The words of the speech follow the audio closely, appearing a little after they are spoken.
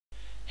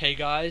Hey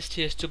guys,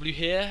 TSW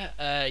here.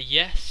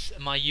 Yes,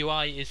 my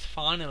UI is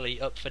finally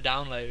up for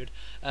download,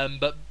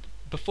 but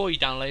before you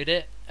download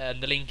it,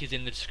 the link is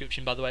in the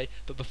description by the way,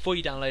 but before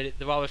you download it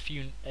there are a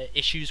few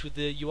issues with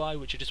the UI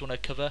which I just want to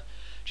cover,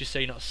 just so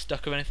you're not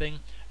stuck or anything.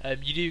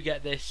 You do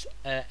get this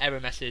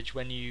error message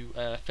when you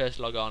first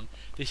log on.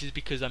 This is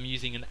because I'm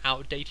using an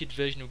outdated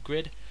version of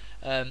Grid.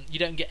 You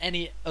don't get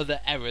any other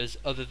errors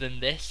other than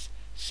this,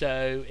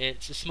 so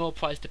it's a small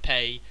price to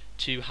pay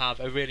to have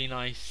a really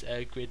nice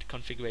grid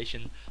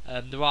configuration.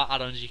 There are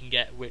add-ons you can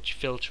get which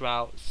filter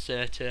out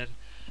certain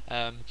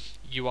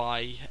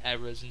UI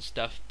errors and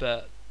stuff,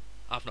 but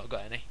I've not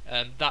got any.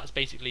 That's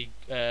basically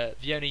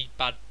the only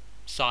bad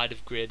side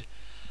of Grid.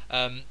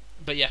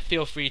 But yeah,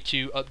 feel free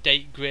to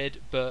update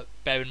Grid, but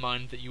bear in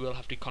mind that you will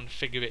have to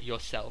configure it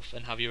yourself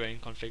and have your own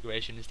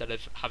configuration instead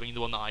of having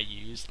the one that I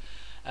use.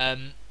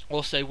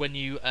 Also, when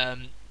you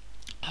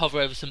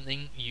hover over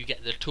something, you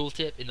get the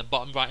tooltip in the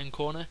bottom right hand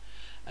corner.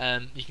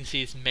 You can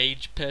see this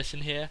mage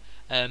person here.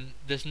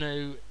 There's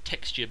no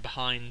texture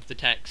behind the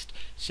text,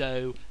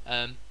 so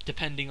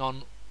depending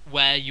on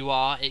where you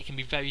are, it can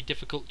be very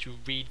difficult to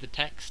read the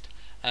text.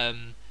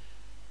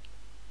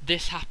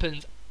 This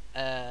happens,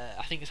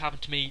 I think it's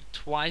happened to me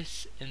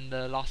twice in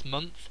the last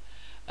month,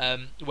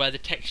 where the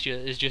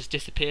texture has just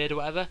disappeared or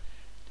whatever.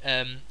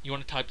 You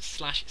want to type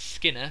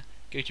 /Skinner,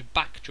 go to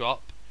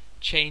backdrop,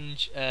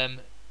 change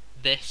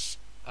this,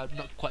 I'm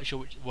not quite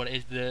sure what it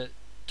is, the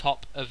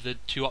top of the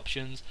two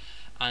options,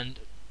 and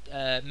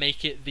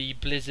make it the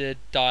Blizzard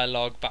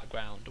dialogue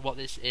background. What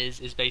this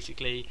is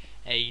basically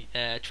a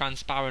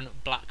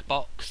transparent black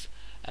box.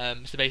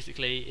 So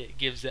basically it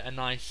gives it a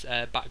nice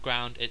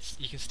background.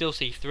 You can still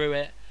see through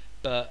it,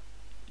 but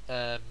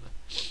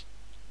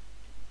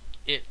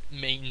it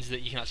means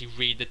that you can actually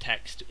read the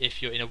text.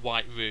 If you're in a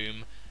white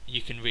room,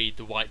 you can read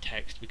the white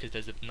text because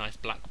there's a nice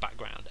black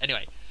background.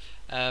 Anyway,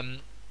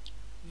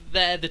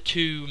 they're the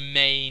two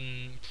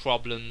main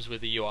problems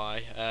with the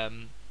UI,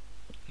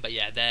 but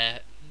yeah, they're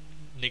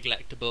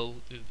neglectable.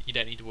 You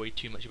don't need to worry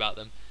too much about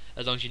them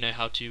as long as you know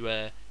how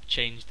to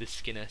change the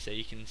Skinner so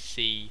you can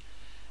see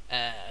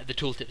the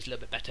tooltips a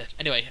little bit better.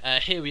 Anyway,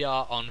 here we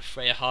are on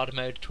Freya hard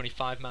mode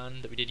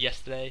 25-man that we did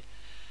yesterday.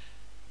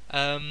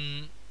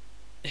 I'm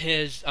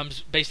just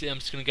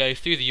going to go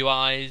through the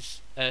UIs,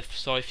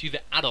 through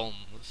the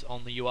add-ons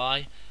on the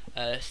UI,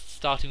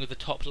 starting with the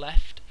top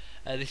left.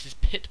 This is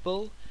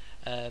Pitbull.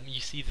 You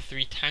see the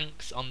 3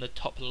 tanks on the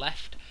top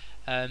left.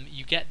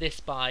 You get this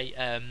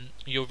by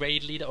your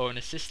raid leader or an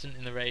assistant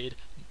in the raid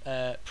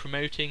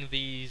promoting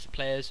these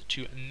players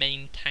to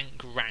main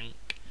tank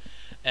rank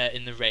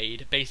in the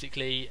raid.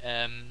 Basically,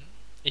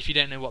 if you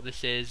don't know what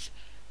this is,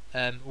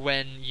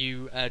 when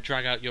you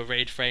drag out your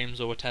raid frames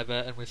or whatever,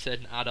 and with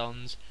certain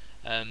add-ons,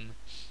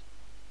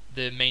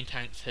 the main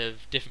tanks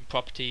have different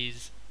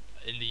properties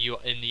in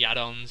the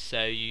add-ons.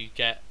 So you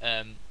get,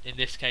 in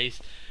this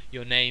case,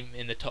 your name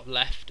in the top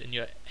left and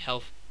your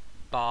health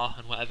bar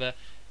and whatever,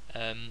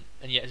 and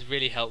yeah, it's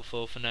really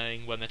helpful for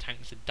knowing when the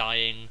tanks are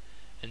dying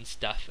and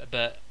stuff.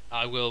 But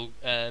I will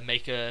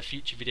make a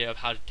future video of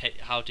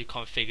how to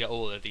configure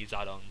all of these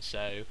add-ons,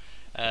 so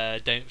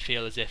don't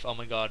feel as if, oh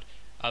my god,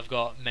 I've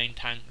got main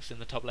tanks in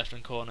the top left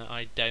hand corner,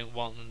 I don't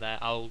want them there.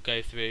 I'll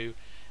go through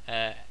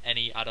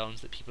any add-ons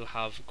that people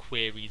have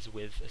queries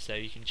with, so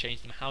you can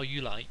change them how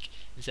you like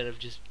instead of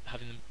just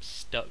having them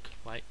stuck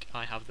like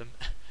I have them.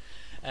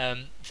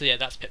 So yeah,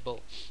 that's Pitbull,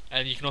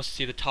 and you can also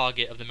see the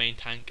target of the main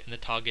tank and the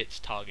target's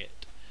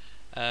target.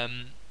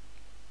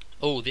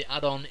 The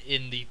add-on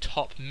in the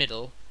top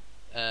middle,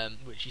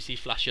 which you see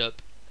flash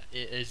up,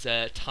 is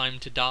Time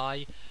to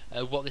Die.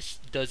 What this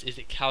does is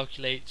it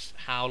calculates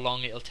how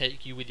long it'll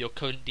take you with your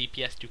current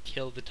DPS to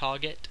kill the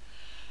target.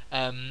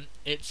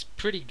 It's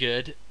pretty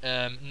good,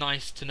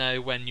 nice to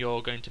know when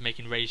you're going to make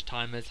enraged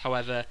timers.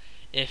 However,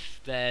 if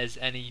there's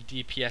any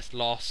DPS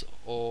loss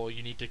or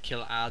you need to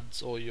kill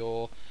ads or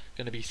you're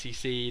going to be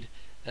CC'd,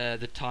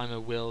 the timer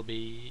will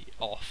be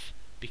off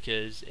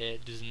because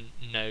it doesn't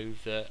know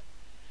that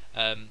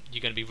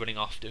you're going to be running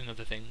off doing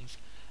other things.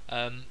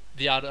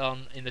 The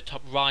add-on in the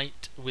top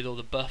right with all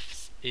the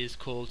buffs is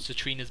called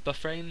Citrina's Buff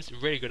Frames.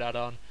 Really good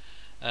add-on.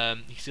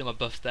 You can see all my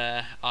buffs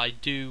there. I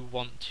do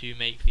want to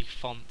make the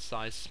font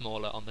size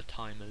smaller on the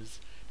timers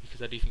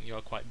because I do think they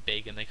are quite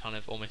big and they kind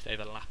of almost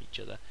overlap each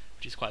other,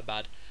 which is quite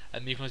bad.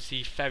 You can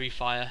see Fairy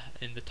Fire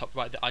in the top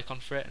right, the icon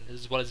for it,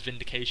 as well as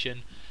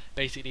Vindication.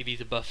 Basically,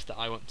 these are buffs that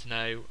I want to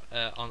know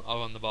are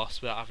on the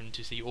boss without having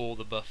to see all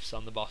the buffs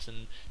on the boss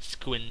and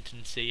squint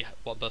and see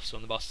what buffs are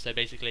on the boss. So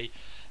basically,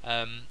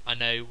 I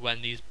know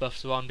when these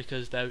buffs are on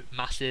because they're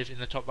massive in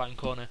the top right hand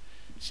corner.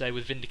 So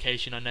with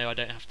Vindication, I know I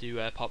don't have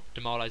to pop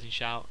Demoralizing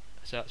Shout,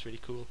 so that's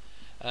really cool.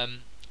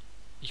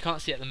 You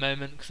can't see it at the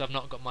moment because I've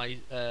not got my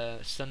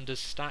Sunders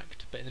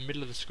stacked, but in the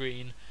middle of the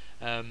screen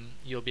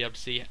you'll be able to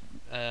see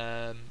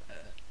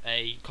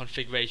a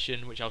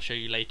configuration which I'll show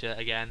you later.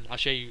 Again, I'll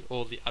show you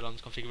all the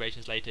add-ons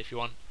configurations later if you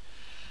want.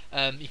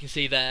 You can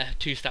see there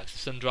 2 stacks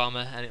of Sun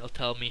Drama, and it'll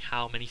tell me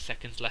how many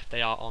seconds left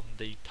they are on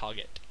the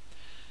target.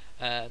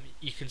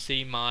 You can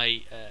see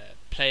my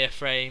player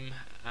frame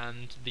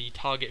and the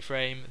target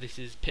frame. This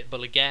is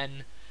Pitbull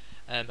again,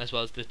 as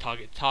well as the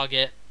target.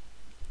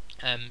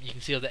 You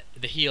can see all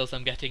the heals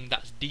I'm getting,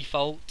 that's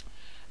default,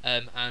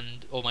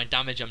 and all my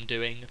damage I'm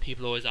doing.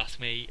 People always ask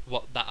me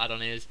what that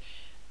add-on is.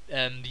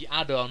 The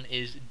add-on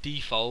is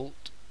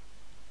default,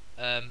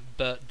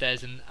 but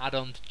there's an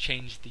add-on to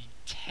change the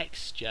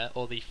texture,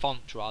 or the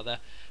font rather,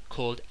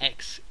 called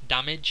X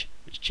Damage,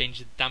 which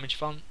changes the damage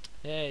font.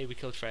 Yay, we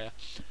killed Freya.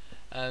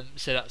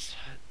 So that's,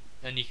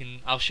 and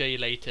I'll show you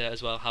later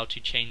as well how to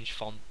change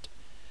font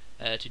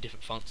to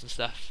different fonts and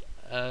stuff.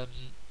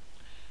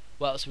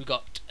 What else we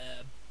got?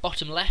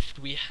 Bottom left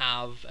we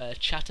have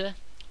Chatter.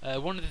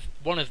 One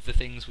of the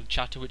things with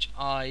Chatter, which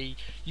I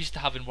used to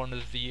have in one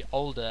of the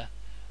older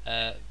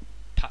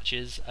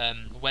patches,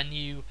 when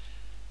you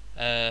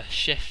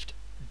shift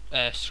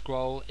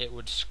scroll, it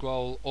would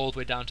scroll all the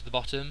way down to the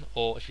bottom,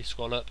 or if you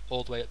scroll up,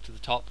 all the way up to the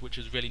top, which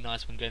was really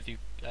nice when going through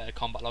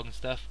combat log and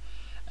stuff.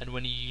 And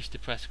when you used to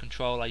press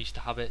control, I used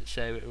to have it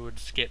so it would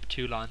skip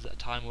 2 lines at a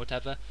time or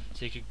whatever,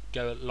 so you could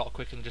go a lot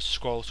quicker than just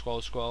scroll.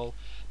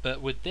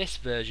 But with this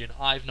version,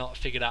 I've not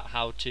figured out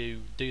how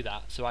to do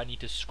that, so I need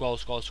to scroll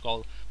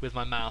with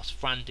my mouse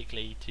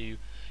frantically to,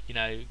 you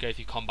know, go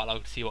through combat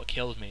log to see what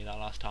killed me that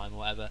last time or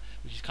whatever,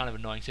 which is kind of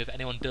annoying. So if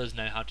anyone does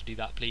know how to do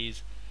that,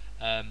 please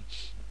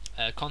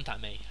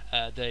contact me.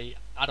 The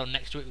add-on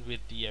next to it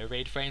with the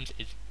raid frames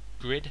is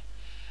Grid.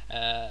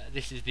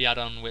 This is the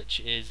add-on which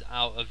is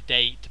out of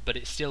date, but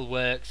it still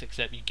works,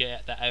 except you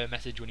get that error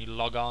message when you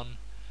log on.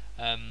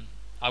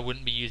 I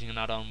wouldn't be using an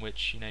add-on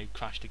which, you know,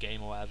 crashed the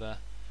game or whatever,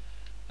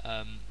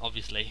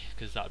 obviously,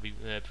 because that would be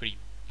pretty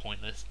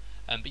pointless.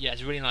 But yeah,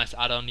 it's a really nice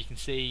add-on. You can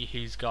see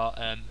who's got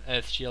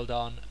Earth Shield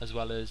on, as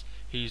well as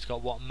who's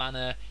got what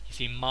mana. You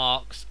see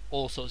marks,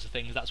 all sorts of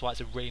things. That's why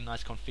it's a really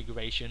nice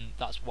configuration.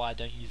 That's why I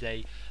don't use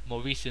a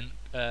more recent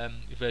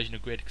version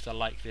of Grid, because I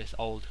like this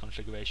old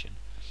configuration.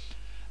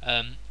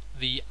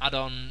 The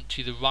add-on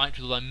to the right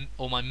with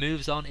all my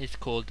moves on is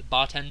called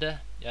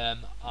Bartender.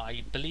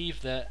 I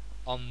believe that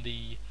on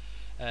the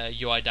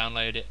UI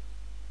download it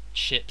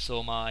ships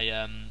all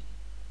my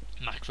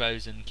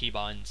macros and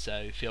keybinds,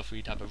 so feel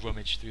free to have a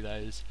rummage through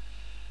those.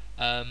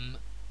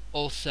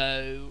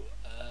 Also,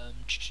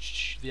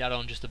 the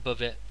add-on just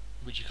above it,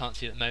 which you can't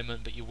see at the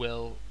moment, but you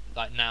will,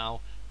 like now,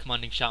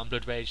 Commanding Shout and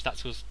Blood Rage,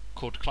 that's what's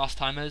called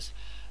ClassTimers.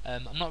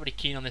 I'm not really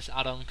keen on this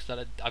add-on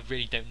because I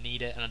really don't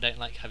need it, and I don't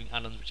like having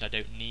add-ons which I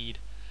don't need.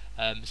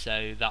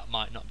 So that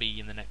might not be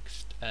in the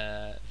next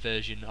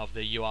version of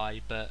the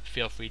UI, but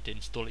feel free to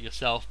install it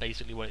yourself.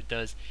 Basically what it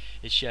does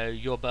is show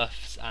your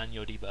buffs and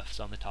your debuffs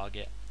on the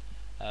target,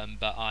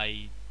 but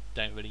I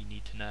don't really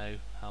need to know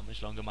how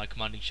much longer my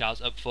Commanding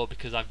Shout's up for,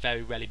 because I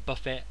very rarely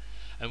buff it,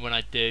 and when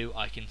I do,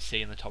 I can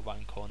see in the top right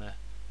hand corner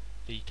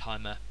the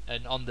timer.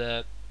 And on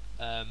the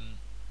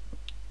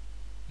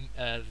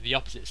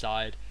opposite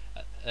side,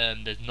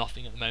 there's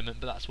nothing at the moment,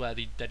 but that's where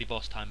the Deadly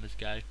Boss timers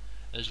go,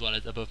 as well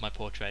as above my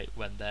portrait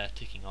when they're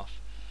ticking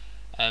off.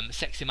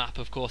 Sexy map,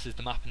 of course, is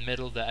the map in the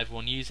middle that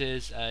everyone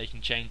uses. You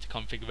can change the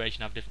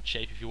configuration, have a different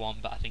shape if you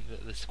want, but I think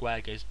that the square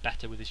goes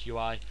better with this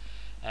UI.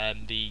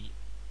 The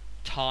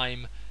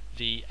time,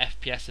 the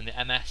FPS and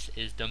the MS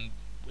is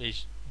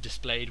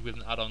displayed with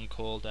an add-on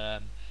called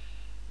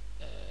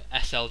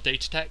SL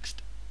Data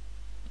Text.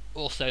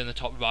 Also in the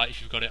top right,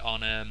 if you've got it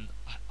on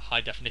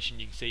high definition,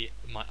 you can see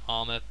my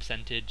armor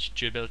percentage,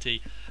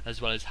 durability,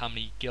 as well as how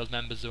many guild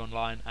members are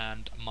online,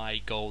 and my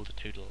gold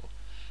total.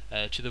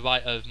 To the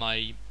right of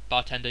my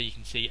Bartender, you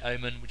can see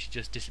Omen, which has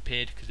just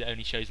disappeared because it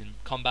only shows in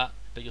combat,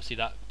 but you'll see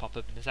that pop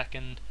up in a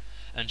second.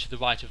 And to the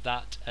right of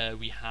that,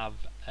 we have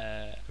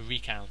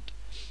Recount.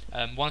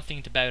 One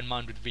thing to bear in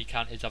mind with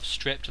Recount is I've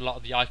stripped a lot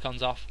of the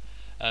icons off.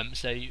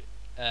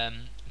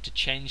 To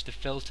change the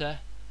filter,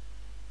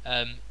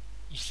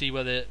 you see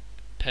where the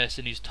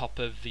person who's top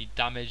of the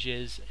damage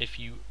is. If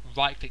you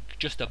right click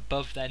just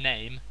above their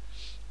name,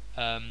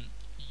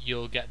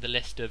 you'll get the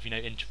list of, you know,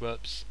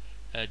 interrupts,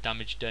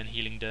 damage done,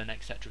 healing done,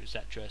 etc,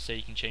 etc. So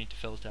you can change the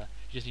filter.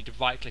 You just need to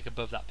right click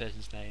above that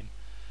person's name,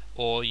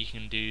 or you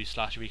can do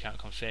 /recount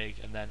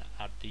config and then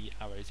add the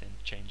arrows in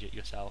to change it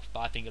yourself. But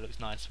I think it looks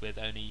nice with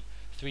only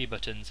 3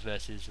 buttons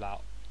versus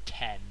about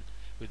 10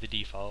 with the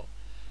default.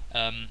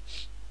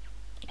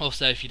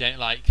 Also, if you don't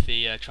like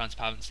the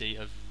transparency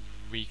of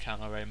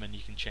Recount or Omen, you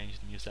can change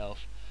them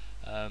yourself,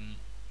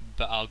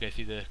 but I'll go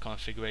through the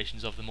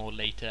configurations of them all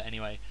later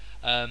anyway.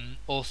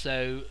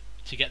 Also,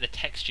 to get the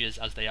textures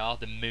as they are,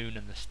 the moon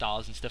and the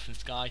stars and stuff in the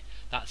sky,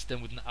 that's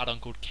done with an add-on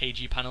called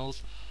KG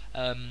Panels.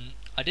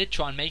 I did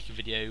try and make a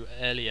video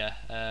earlier,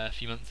 a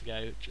few months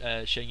ago,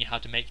 showing you how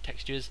to make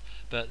textures,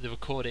 but the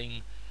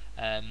recording,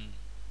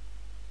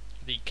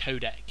 the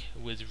codec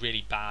was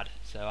really bad,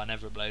 so I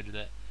never uploaded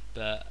it.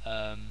 But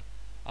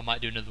I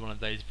might do another one of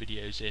those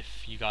videos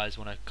if you guys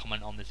want to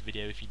comment on this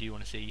video, if you do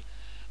want to see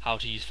how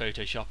to use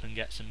Photoshop and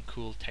get some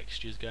cool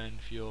textures going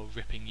for your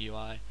ripping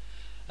UI.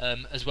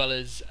 as well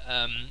as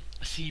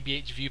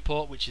CBH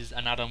Viewport, which is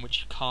an add-on which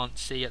you can't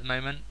see at the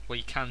moment. Well,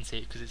 you can see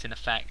it because it's in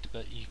effect,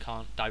 but you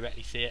can't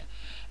directly see it.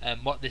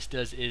 What this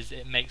does is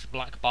it makes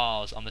black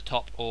bars on the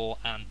top or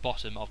and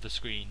bottom of the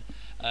screen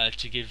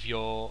to give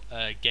your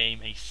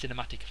game a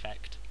cinematic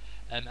effect.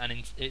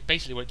 It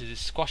basically what it does is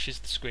squashes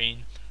the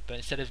screen, but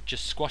instead of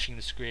just squashing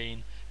the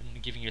screen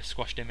and giving you a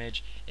squashed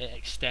image, it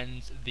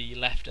extends the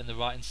left and the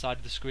right hand side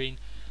of the screen.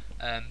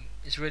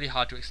 It's really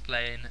hard to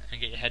explain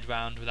and get your head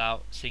around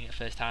without seeing it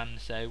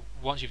firsthand. So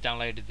once you've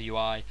downloaded the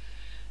UI,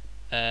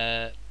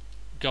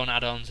 go on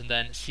Addons and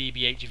then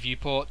CBH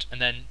Viewport,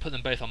 and then put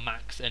them both on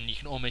max, and you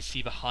can almost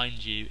see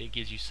behind you. It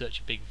gives you such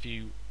a big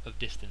view of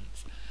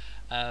distance.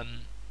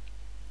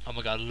 Oh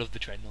my god, I love the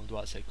treadmill.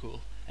 Wow, it's so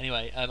cool.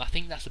 Anyway, I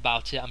think that's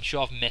about it. I'm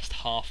sure I've missed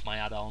half my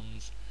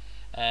add-ons,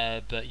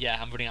 but yeah,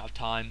 I'm running out of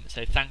time.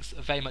 So thanks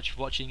very much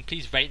for watching.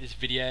 Please rate this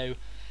video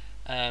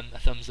a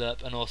thumbs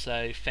up, and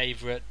also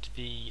favourite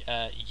the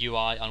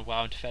UI on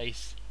WoW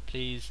interface,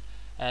 please.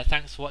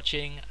 Thanks for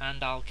watching,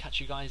 and I'll catch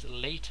you guys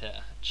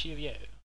later. Cheerio.